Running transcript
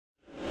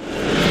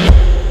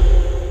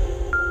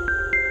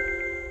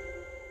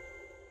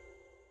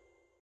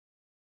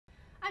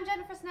I'm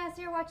Jennifer Snaz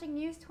here watching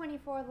News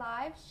 24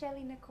 Live.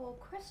 Shelley Nicole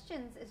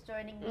Christians is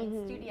joining me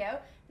in studio.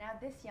 Now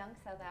this young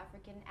South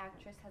African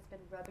actress has been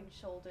rubbing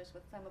shoulders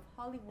with some of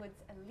Hollywood's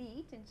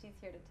elite, and she's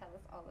here to tell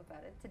us all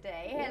about it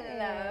today.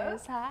 Hello.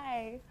 Yes,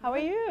 hi. How are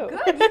you?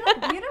 Good, you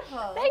look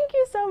beautiful. Thank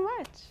you so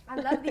much. I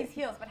love these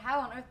heels, but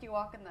how on earth do you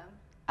walk in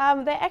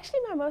them? They're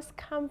actually my most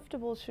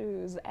comfortable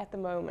shoes at the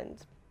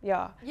moment.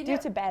 Yeah, due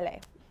to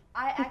ballet.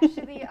 I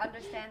actually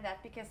understand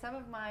that because some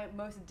of my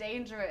most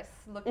dangerous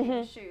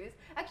looking shoes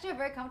actually are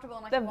very comfortable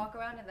and I can walk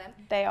around in them.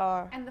 They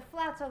are. And the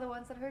flats are the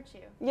ones that hurt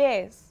you.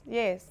 Yes,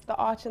 yes, the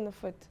arch in the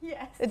foot.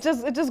 Yes. It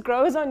just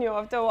grows on you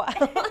after a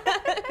while.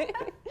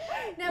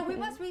 Now, we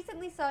most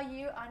recently saw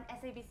you on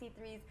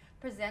SABC3's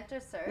Presenter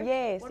Search.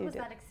 Yes, what you was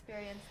did. that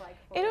experience like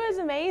for you? It was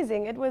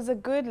amazing. It was a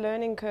good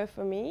learning curve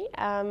for me.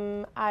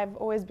 I've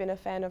always been a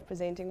fan of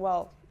presenting.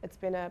 Well, it's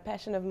been a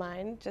passion of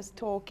mine, just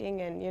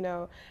talking and, you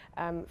know,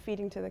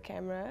 feeding to the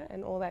camera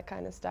and all that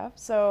kind of stuff.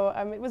 So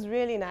it was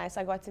really nice.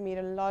 I got to meet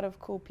a lot of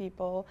cool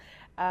people,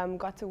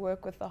 got to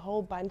work with a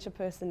whole bunch of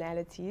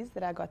personalities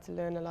that I got to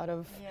learn a lot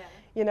of,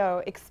 you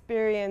know,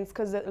 experience,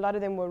 because a lot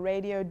of them were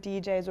radio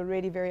DJs,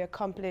 already very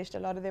accomplished. A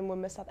lot of them were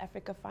Miss South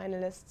Africa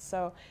finalists.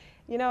 So,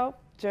 you know,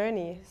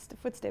 journey,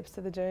 footsteps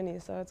to the journey,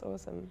 so it's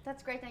awesome.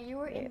 That's great. Now, you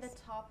were in the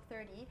top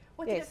 30.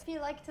 What did it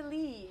feel like to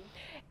leave?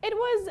 It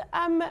was,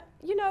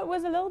 you know, it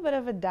was a little bit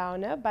of a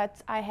downer,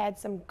 but I had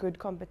some good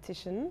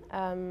competition,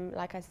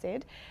 like I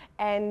said.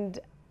 And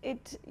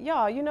it,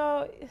 yeah, you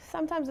know,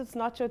 sometimes it's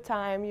not your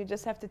time. You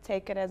just have to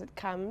take it as it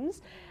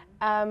comes.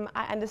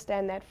 I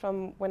understand that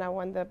from when I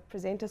won the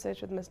Presenter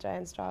Search with Mr.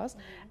 and Strauss.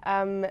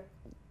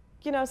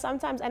 You know,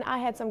 sometimes, and I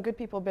had some good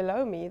people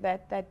below me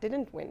that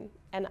didn't win.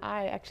 And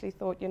I actually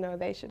thought, you know,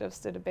 they should have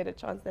stood a better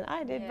chance than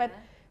I did. But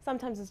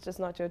sometimes it's just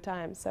not your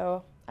time.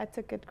 So I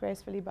took it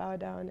gracefully, bow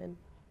down, and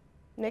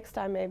next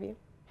time maybe.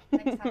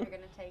 Next time you're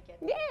going to take it.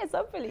 Yes,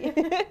 hopefully.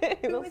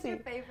 Who was your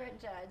favorite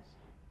judge?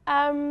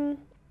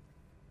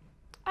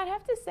 I'd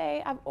have to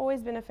say I've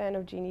always been a fan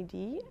of Jeannie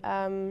D.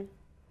 I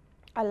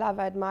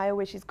admire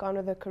where she's gone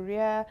with her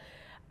career.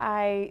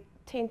 I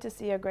tend to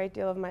see a great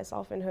deal of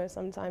myself in her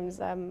sometimes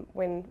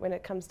when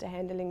it comes to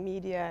handling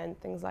media and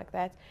things like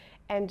that.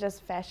 And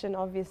just fashion,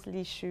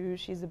 obviously,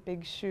 shoes. She's a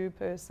big shoe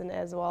person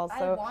as well.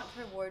 So I want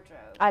her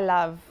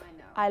wardrobe.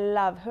 I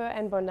love her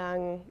and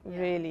Bonang,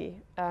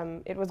 really.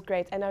 It was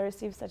great. And I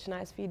received such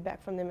nice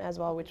feedback from them as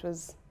well, which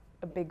was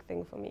a big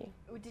thing for me.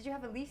 Did you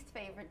have a least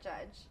favorite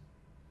judge?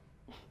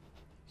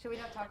 Should we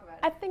not talk about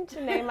it? I think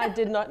to name I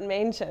did not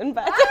mention,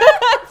 but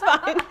it's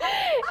fine.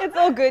 It's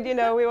all good, you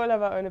know, we all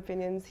have our own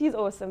opinions. He's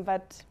awesome,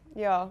 but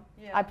yeah.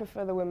 I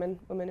prefer the women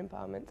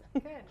empowerment.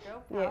 Good,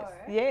 girl power.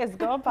 Yes,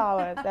 girl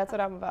power. That's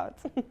what I'm about.